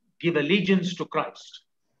and give allegiance to Christ.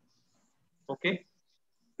 Okay?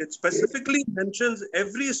 It specifically mentions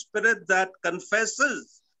every spirit that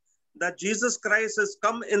confesses that Jesus Christ has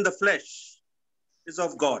come in the flesh is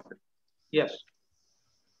of God. Yes.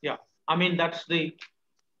 Yeah. I mean, that's the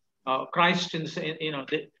Christ in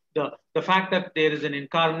the fact that there is an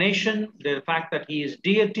incarnation, the fact that he is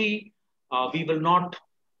deity. We will not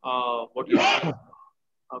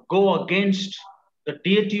go against the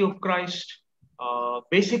deity of Christ.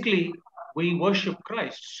 Basically, we worship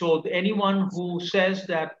Christ. So anyone who says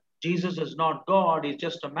that Jesus is not God, he's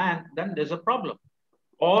just a man, then there's a problem.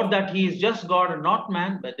 Or that he is just God and not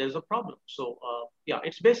man, but there's a problem. So yeah,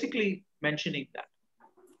 it's basically mentioning that.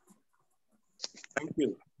 Thank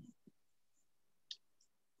you.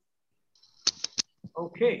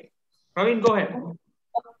 Okay. Praveen, go ahead.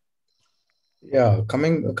 Yeah,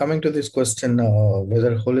 coming to this question,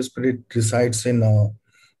 whether Holy Spirit resides in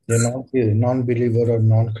a non-believer or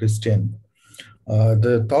non-Christian,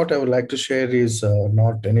 the thought I would like to share is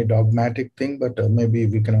not any dogmatic thing, but maybe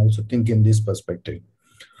we can also think in this perspective.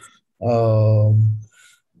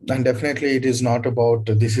 And definitely, it is not about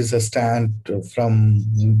this is a stand from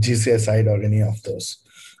GCS side or any of those.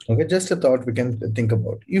 Okay, just a thought we can think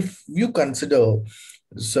about. If you consider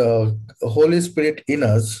the Holy Spirit in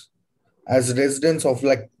us as residents of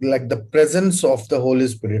like the presence of the Holy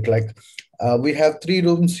Spirit, like we have 3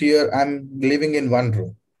 rooms here. I'm living in 1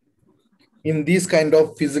 room. In these kind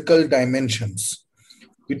of physical dimensions,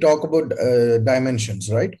 we talk about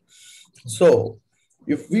dimensions, right? So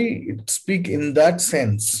if we speak in that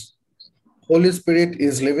sense, Holy Spirit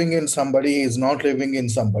is living in somebody, is not living in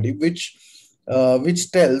somebody, which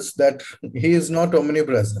tells that he is not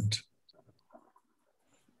omnipresent.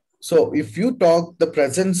 So if you talk the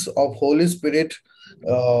presence of Holy Spirit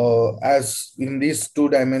as in this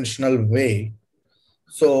 2-dimensional way,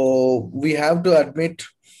 so we have to admit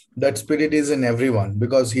that Spirit is in everyone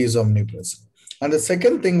because he is omnipresent. And the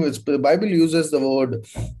second thing which the Bible uses the word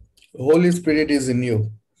Holy Spirit is in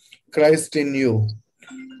you, Christ in you.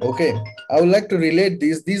 Okay, I would like to relate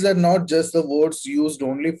these. These are not just the words used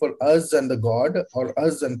only for us and the God or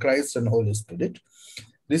us and Christ and Holy Spirit.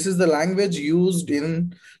 This is the language used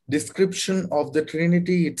in description of the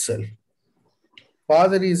Trinity itself.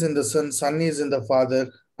 Father is in the Son, Son is in the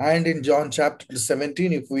Father, and in John chapter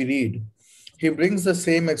 17, if we read, he brings the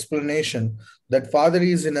same explanation that Father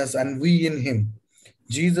is in us and we in him.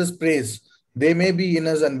 Jesus prays, they may be in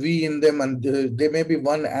us and we in them, and they may be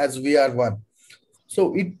one as we are one.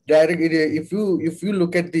 So it directly, if you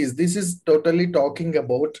look at this is totally talking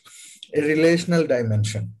about a relational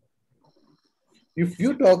dimension. If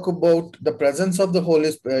you talk about the presence of the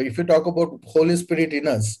Holy Spirit, if you talk about Holy Spirit in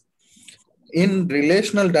us in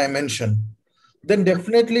relational dimension, then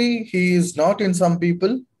definitely he is not in some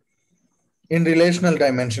people in relational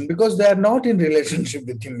dimension because they are not in relationship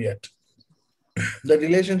with him yet. The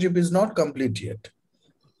relationship is not complete yet.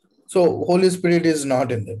 So Holy Spirit is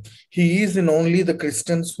not in them. He is in only the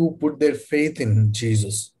Christians who put their faith in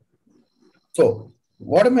Jesus. So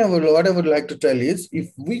what I would like to tell is,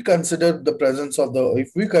 if we consider the presence of the,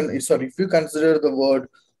 if we consider the word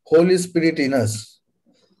Holy Spirit in us,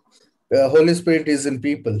 Holy Spirit is in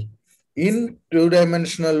people, in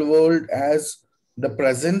 2-dimensional world as the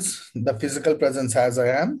presence, the physical presence as I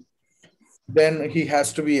am, then he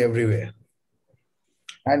has to be everywhere.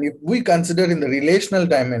 And if we consider in the relational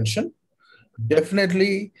dimension,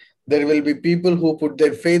 definitely there will be people who put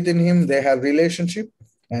their faith in him, they have relationship,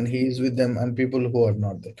 and he is with them, and people who are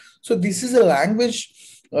not there. So this is a language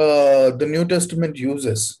the New Testament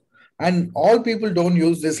uses, and all people don't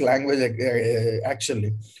use this language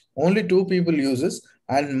actually. Only 2 people uses,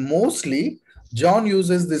 and mostly John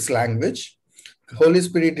uses this language. Holy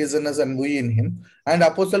Spirit is in us and we in him, and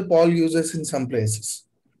Apostle Paul uses in some places.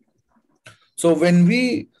 So when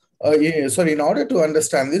we, in order to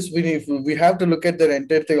understand this, we have to look at their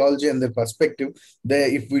entire theology and their perspective.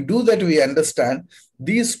 If we do that, we understand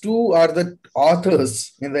these 2 are the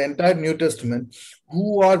authors in the entire New Testament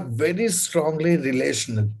who are very strongly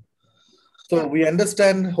relational. So we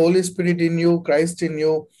understand Holy Spirit in you, Christ in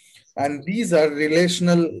you, and these are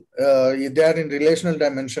relational. They are in relational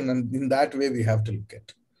dimension, and in that way we have to look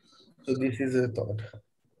at. So this is a thought.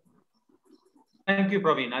 Thank you,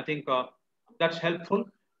 Praveen. I think that's helpful.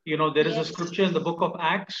 There is a scripture in the book of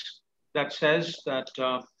Acts that says that,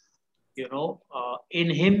 in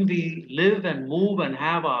him we live and move and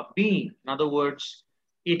have our being. In other words,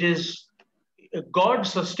 it is God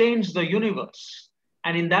sustains the universe.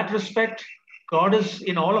 And in that respect, God is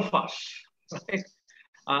in all of us. Right?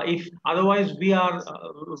 If otherwise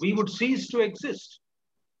we would cease to exist.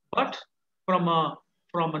 But from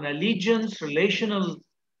an allegiance, relational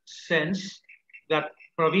sense that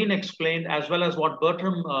Praveen explained, as well as what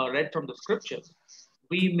Bertram read from the scriptures,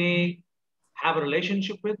 we may have a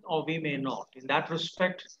relationship with, or we may not. In that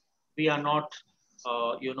respect, we are not,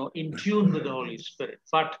 in tune with the Holy Spirit.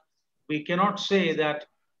 But we cannot say that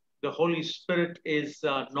the Holy Spirit is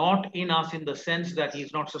not in us in the sense that He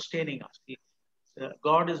is not sustaining us.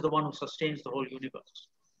 God is the one who sustains the whole universe.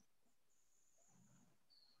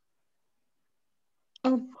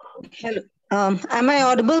 Oh, hello. Am I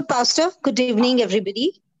audible, Pastor? Good evening,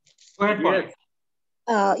 everybody. Go ahead,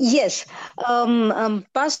 Paul. Yes.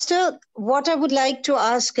 Pastor, what I would like to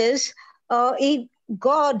ask is,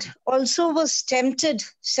 God also was tempted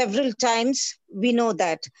several times. We know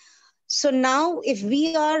that. So now if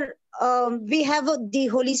we have the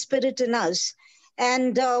Holy Spirit in us,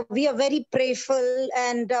 and we are very prayerful,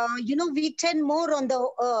 and we tend more on the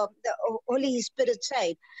Holy Spirit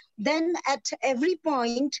side. Then at every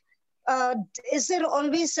point, is there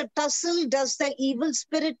always a tussle? Does the evil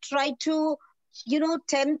spirit try to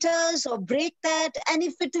tempt us or break that? And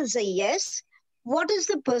if it is a yes, what is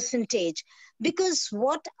the percentage? Because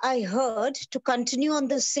what I heard, to continue on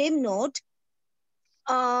the same note,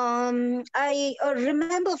 I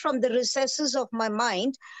remember from the recesses of my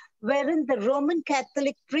mind, wherein the Roman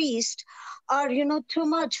Catholic priest are, too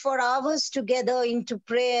much for hours together into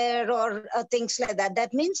prayer or things like that.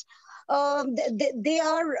 That means they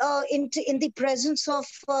are in the presence of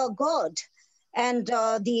God, and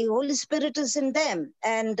the Holy Spirit is in them.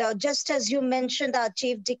 And just as you mentioned, our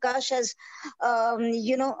Chief Dikash has,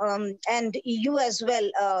 and you as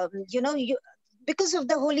well, because of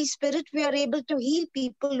the Holy Spirit, we are able to heal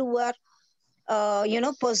people who are,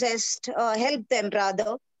 possessed, help them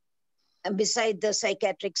rather, beside the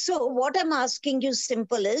psychiatric. So what I'm asking you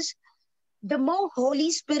simple is, the more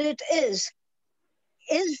Holy Spirit is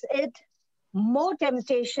it more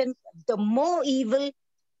temptation, the more evil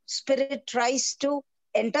spirit tries to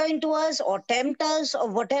enter into us or tempt us, or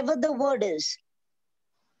whatever the word is?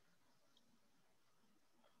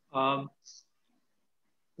 Well,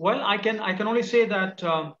 I can only say that,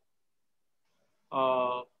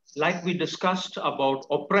 like we discussed about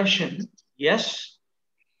oppression, yes,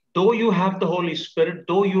 though you have the Holy Spirit,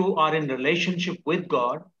 though you are in relationship with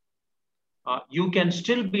God, you can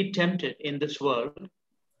still be tempted in this world,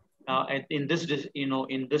 in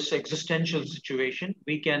this existential situation.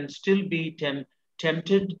 We can still be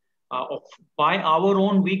tempted by our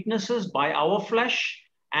own weaknesses, by our flesh,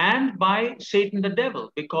 and by Satan the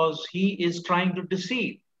devil, because he is trying to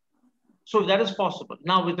deceive. So that is possible.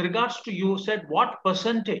 Now, with regards to, you said what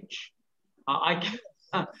percentage? I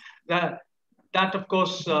can, that of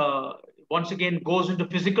course, once again goes into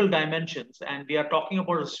physical dimensions, and we are talking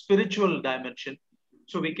about a spiritual dimension.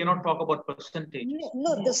 So we cannot talk about percentages.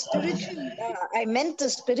 No, the spiritual, I meant the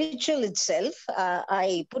spiritual itself.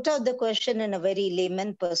 I put out the question in a very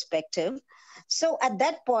layman perspective. So at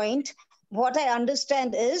that point, what I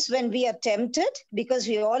understand is, when we are tempted, because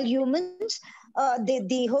we are all humans,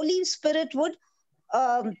 the Holy Spirit would,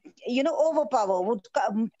 overpower, would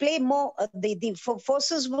play more, the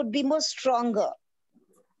forces would be more stronger.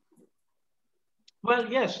 Well,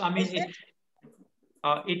 yes, I mean,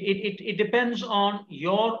 it depends on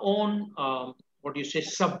your own, what do you say,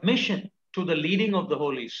 submission to the leading of the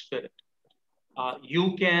Holy Spirit.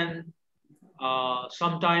 You can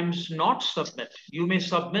sometimes not submit. You may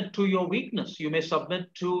submit to your weakness. You may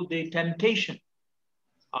submit to the temptation.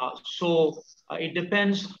 So it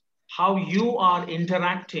depends how you are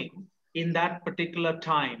interacting in that particular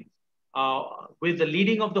time with the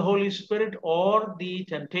leading of the Holy Spirit or the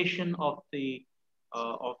temptation of the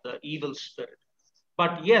evil spirit.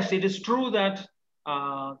 But yes, it is true that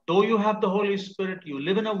though you have the Holy Spirit, you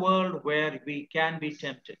live in a world where we can be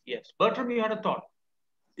tempted. Yes. Bertram, you had a thought.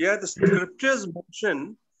 Yeah, the scriptures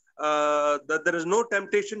mention that there is no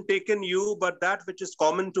temptation taken you, but that which is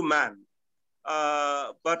common to man.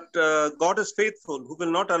 But God is faithful, who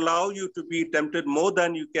will not allow you to be tempted more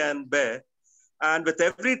than you can bear. And with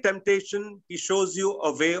every temptation, he shows you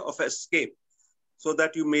a way of escape so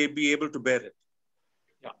that you may be able to bear it.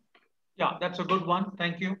 Yeah, that's a good one.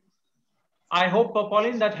 Thank you. I hope,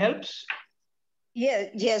 Pauline, that helps. Yeah,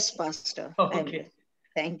 yes, Pastor. Okay.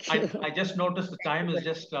 Thank you. I just noticed the time is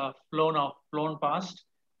just flown past.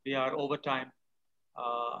 We are over time.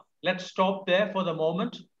 Let's stop there for the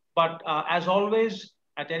moment. But as always,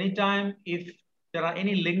 at any time, if there are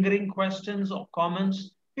any lingering questions or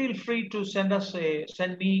comments, feel free to send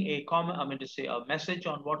me a comment. I mean to say a message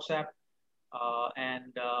on WhatsApp,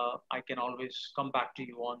 and I can always come back to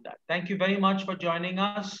you on that. Thank you very much for joining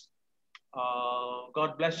us.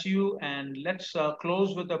 God bless you, and let's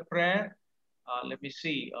close with a prayer. Let me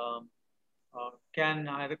see. Can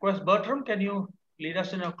I request Bertram? Can you lead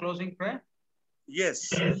us in a closing prayer? Yes.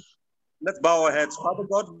 Let's bow our heads. Father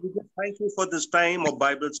God, we just thank you for this time of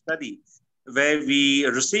Bible study where we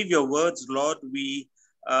receive your words, Lord. We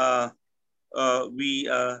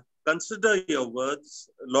consider your words,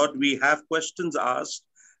 Lord. We have questions asked,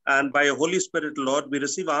 and by your Holy Spirit, Lord, we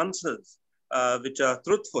receive answers which are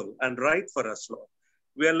truthful and right for us, Lord.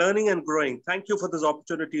 We are learning and growing. Thank you for this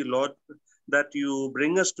opportunity, Lord, that you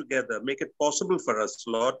bring us together, make it possible for us,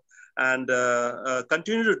 Lord, and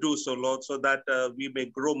continue to do so, Lord, so that we may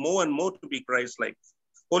grow more and more to be Christ-like.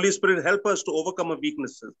 Holy Spirit, help us to overcome our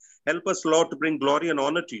weaknesses. Help us, Lord, to bring glory and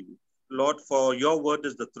honor to you. Lord, for your word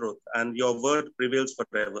is the truth, and your word prevails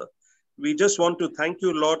forever. we just want to thank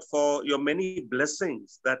you, Lord, for your many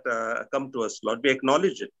blessings that come to us, Lord. We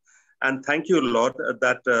acknowledge it. And thank you, Lord,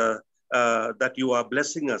 that you are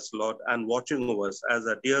blessing us, Lord, and watching over us as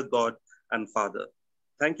a dear God and Father.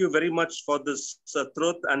 Thank you very much for this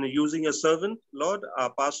truth and using your servant, Lord,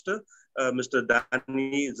 our pastor, Mr.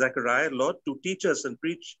 Danny Zachariah, Lord, to teach us and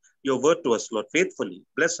preach your word to us, Lord, faithfully.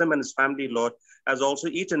 Bless him and his family, Lord, as also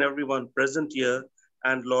each and everyone present here.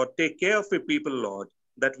 And Lord, take care of your people, Lord,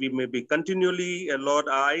 that we may be continually, Lord,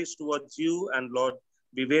 our eyes towards you, and Lord,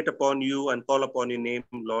 we wait upon you and call upon your name,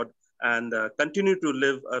 Lord, and continue to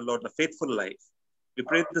live, Lord, a faithful life. We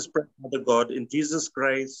pray this prayer, Father God, in Jesus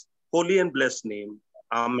Christ's holy and blessed name.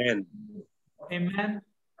 Amen. Amen.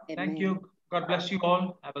 Thank you. God bless you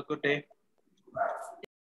all. Have a good day.